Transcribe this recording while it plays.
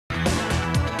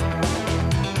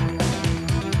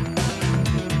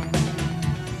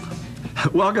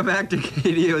Welcome back to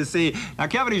KDOC. Now,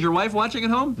 Kevin, is your wife watching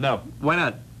at home? No. Why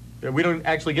not? We don't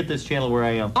actually get this channel where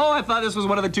I am. Oh, I thought this was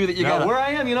one of the two that you got. Where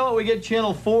I am, you know what? We get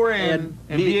channel 4 and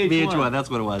VH1. That's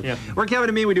what it was. Yeah. We're Kevin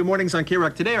and me. We do mornings on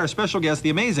K-Rock. Today, our special guest, the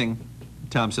amazing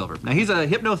Tom Silver. Now, he's a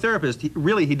hypnotherapist.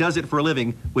 He does it for a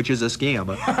living, which is a scam.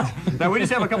 Now, we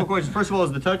just have a couple questions. First of all,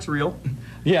 is the tux real?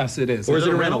 Yes, it is. Or is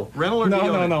it a rental? Rental or do you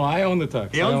own it? No, I own the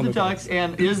tux. He owns the tux,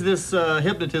 and is this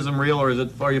hypnotism real, or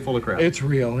are you full of crap? It's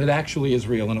real. It actually is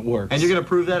real, and it works. And you're going to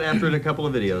prove that after a couple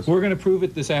of videos? We're going to prove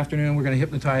it this afternoon. We're going to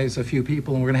hypnotize a few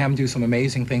people, and we're going to have them do some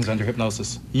amazing things under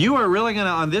hypnosis. You are really going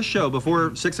to, on this show,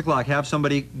 before 6 o'clock, have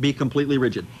somebody be completely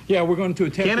rigid. Yeah, we're going to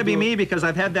attempt Can it be me? Because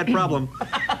I've had that problem.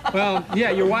 Well, yeah,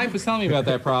 your wife was telling me about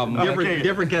that problem.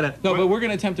 Different kind of... No, but we're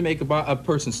going to attempt to make a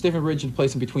person stiff and rigid,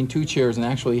 place them between two chairs, and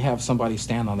actually have somebody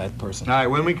stand on that person. All right,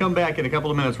 when we come back in a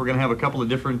couple of minutes, we're going to have a couple of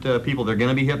different people. They're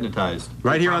going to be hypnotized.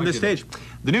 Right here on this stage.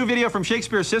 The new video from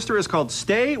Shakespeare's Sister is called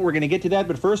Stay. We're going to get to that,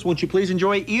 but first, won't you please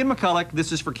enjoy Ian McCulloch.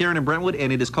 This is for Karen and Brentwood,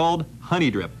 and it is called Honey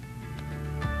Drip.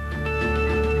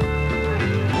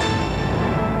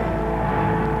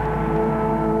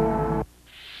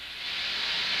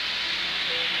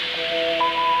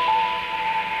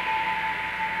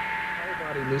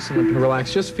 Loosen up and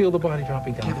relax. Just feel the body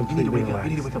dropping down. Kevin, we need to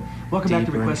wake up. Welcome back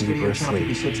to Request Video, Channel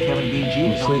 56. Kevin Bean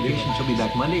G. She'll be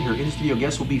back Monday. Her in-studio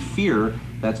guest will be Fear.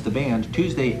 That's the band.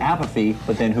 Tuesday, Apathy.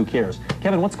 But then who cares?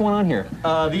 Kevin, what's going on here?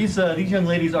 These young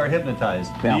ladies are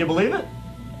hypnotized. Yeah. Do you believe it?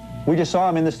 We just saw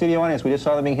them in the studio audience. We just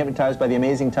saw them being hypnotized by the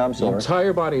amazing Tom Silver. The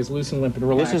entire body is loose and limp and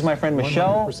relaxed. This is my friend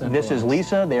Michelle. This is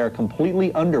Lisa. They are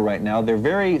completely under right now. They're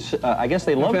very, I guess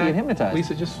they love being hypnotized.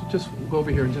 Lisa, just go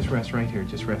over here and just rest right here.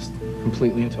 Just rest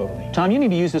completely and totally. Tom, you need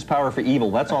to use this power for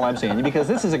evil. That's all I'm saying. Because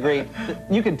this is a great,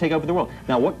 you can take over the world.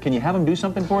 Now, what, can you have them do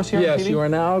something for us here on TV? Yes, you are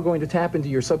now going to tap into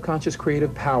your subconscious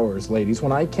creative powers, ladies.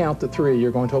 When I count to 3, you're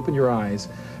going to open your eyes,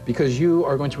 because you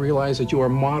are going to realize that you are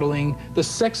modeling the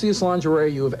sexiest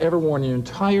lingerie you have ever worn in your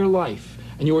entire life.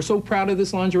 And you are so proud of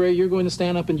this lingerie, you're going to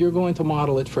stand up and you're going to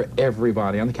model it for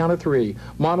everybody. On the count of 3,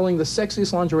 modeling the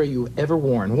sexiest lingerie you've ever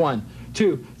worn. 1,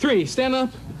 2, 3, stand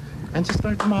up and just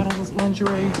start to model this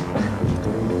lingerie.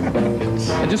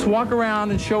 And just walk around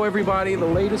and show everybody the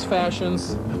latest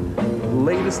fashions,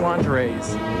 latest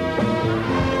lingeries.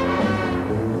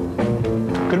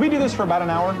 Could we do this for about an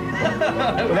hour?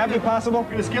 Would that be possible? We're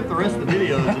going to skip the rest of the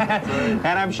videos. And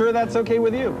I'm sure that's okay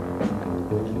with you.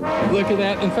 Look at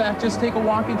that. In fact, just take a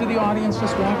walk into the audience.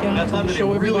 Just walk out and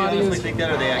show everybody. Really think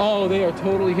that, or they act? Oh, they are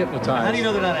totally hypnotized. How do you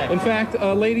know they're not acting? In fact,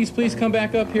 ladies, please come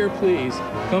back up here, please.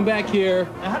 Come back here.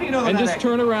 Now, how do you know they're and not just acting?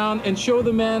 turn around and show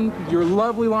the men your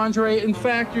lovely lingerie. In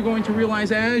fact, you're going to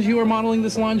realize as you are modeling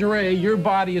this lingerie, your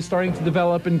body is starting to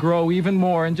develop and grow even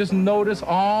more. And just notice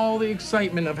all the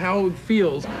excitement of how it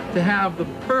feels to have the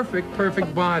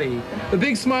perfect body. The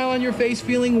big smile on your face,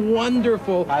 feeling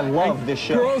wonderful. I love this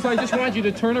show. Girls, I just want you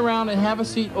to turn around and have a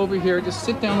seat over here. Just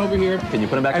sit down over here. Can you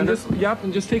put him back under? Yep,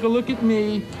 and just take a look at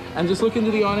me and just look into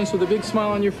the audience with a big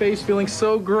smile on your face, feeling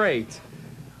so great.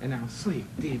 And now sleep,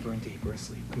 deeper and deeper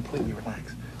asleep, completely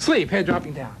relaxed. Sleep, head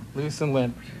dropping down, loose and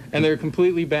limp. And they're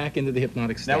completely back into the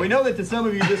hypnotic state. Now, we know that to some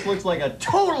of you this looks like a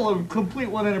total and complete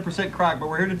 100% crock, but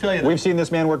we're here to tell you that we've seen this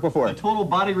man work before. the total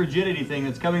body rigidity thing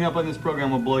that's coming up on this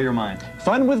program will blow your mind.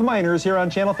 Fun with minors here on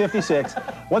Channel 56.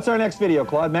 What's our next video?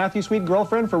 Claude Matthews' sweet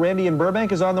girlfriend for Randy in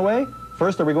Burbank is on the way.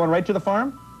 First, are we going right to the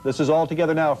farm? This is all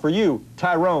together now for you,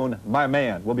 Tyrone, my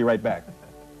man. We'll be right back.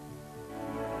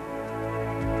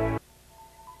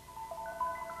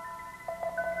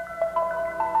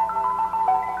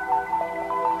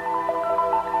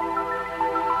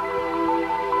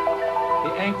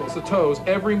 Ankles, the toes,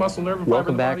 every muscle, nerve, and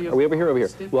Welcome back. Are we over here? Over here.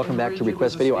 Welcome back to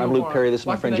Request Video. I'm Luke Perry. This is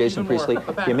my friend Jason Priestley.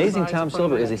 The amazing Tom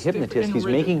Silver is a hypnotist. He's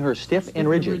making her stiff and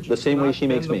rigid, the same way she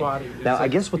makes me. Now, I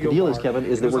guess what the deal is, Kevin,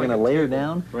 is that we're going to lay her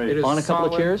down on a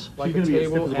couple of chairs. Like a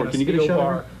table and a steel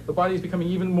bar. The body is becoming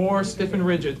even more stiff and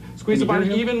rigid. Squeeze the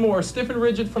body even more, stiff and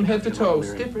rigid from head to toe.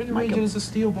 Stiff and rigid as a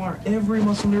steel bar. Every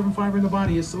muscle, nerve, and fiber in the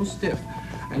body is so stiff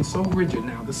and so rigid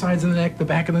now. The sides of the neck, the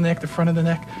back of the neck, the front of the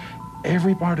neck.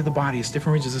 Every part of the body is stiff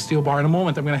and rigid as a steel bar. In a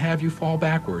moment, I'm going to have you fall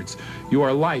backwards. You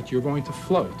are light. You're going to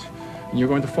float. And you're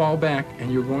going to fall back,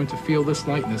 and you're going to feel this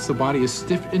lightness. The body is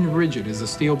stiff and rigid as a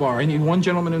steel bar. I need one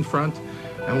gentleman in front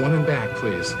and one in back,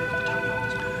 please.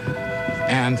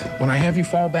 And when I have you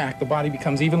fall back, the body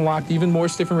becomes even locked, even more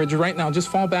stiff and rigid. Right now, just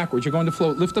fall backwards. You're going to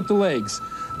float. Lift up the legs.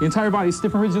 The entire body is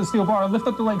stiff and rigid as a steel bar. Lift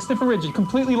up the legs, stiff and rigid,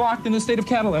 completely locked in a state of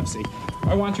catalepsy.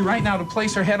 I want you right now to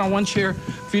place her head on one chair,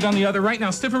 feet on the other. Right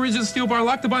now, stiff and rigid as a steel bar.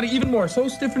 Lock the body even more. So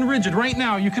stiff and rigid. Right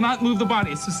now, you cannot move the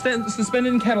body. It's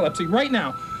suspended in catalepsy. Right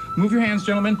now, Move your hands,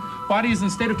 gentlemen. Body is in a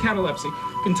state of catalepsy.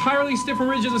 Entirely stiff and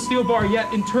rigid as a steel bar,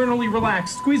 yet internally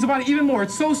relaxed. Squeeze the body even more.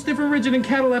 It's so stiff and rigid in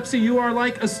catalepsy, you are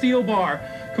like a steel bar.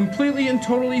 Completely and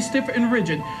totally stiff and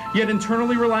rigid, yet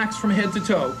internally relaxed from head to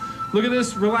toe. Look at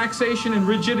this relaxation and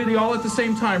rigidity all at the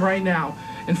same time right now.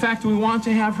 In fact, we want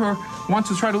to have her, want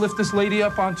to try to lift this lady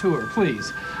up onto her,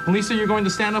 please. Lisa, you're going to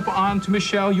stand up onto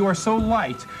Michelle. You are so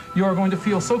light. You are going to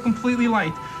feel so completely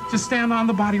light. Just stand on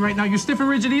the body right now. You're stiff and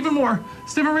rigid even more.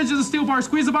 Stiff and rigid as a steel bar.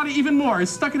 Squeeze the body even more.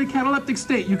 It's stuck in a cataleptic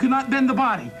state. You cannot bend the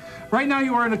body. Right now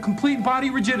you are in a complete body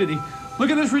rigidity. Look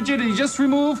at this rigidity. Just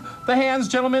remove the hands,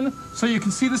 gentlemen, so you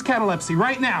can see this catalepsy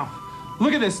right now.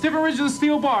 Look at this. Stiff and rigid as a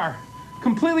steel bar.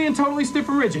 Completely and totally stiff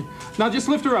and rigid. Now just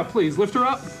lift her up, please. Lift her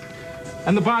up.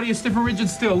 And the body is stiff and rigid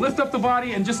still. Lift up the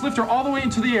body and just lift her all the way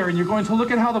into the air. And you're going to look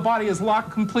at how the body is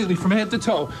locked completely from head to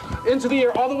toe. Into the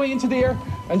air, all the way into the air.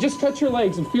 And just touch your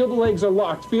legs and feel the legs are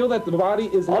locked. Feel that the body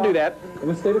is locked. I'll do that. In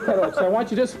a state of catalepsy. So I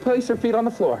want you to just place your feet on the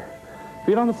floor.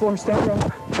 Feet on the floor, stand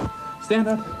up. Stand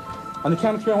up. On the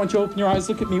count of 3, I want you to open your eyes.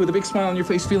 Look at me with a big smile on your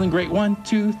face, feeling great. 1,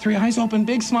 2, 3, eyes open,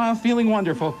 big smile, feeling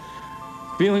wonderful.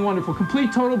 Feeling wonderful.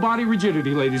 Complete total body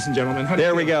rigidity, ladies and gentlemen.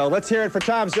 There we go. Let's hear it for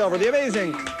Tom Silver, the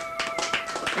amazing.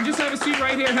 And just have a seat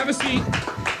right here. Have a seat.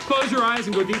 Close your eyes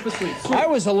and go deep asleep. I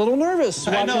was a little nervous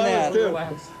watching that.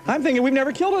 Relax. I'm thinking we've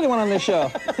never killed anyone on this show.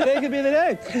 Today could be the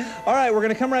day. All right, we're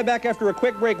going to come right back after a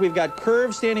quick break. We've got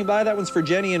Curve standing by. That one's for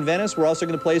Jenny in Venice. We're also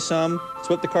going to play some.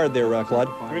 Swip the card there, Claude.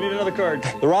 We need another card.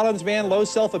 The Rollins Band, Low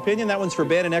Self-Opinion. That one's for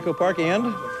Ben in Echo Park.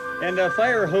 And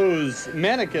Fire Hose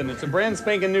Mannequin. It's a brand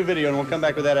spanking new video, and we'll come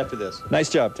back with that after this. nice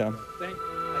job, Tom. Thank you.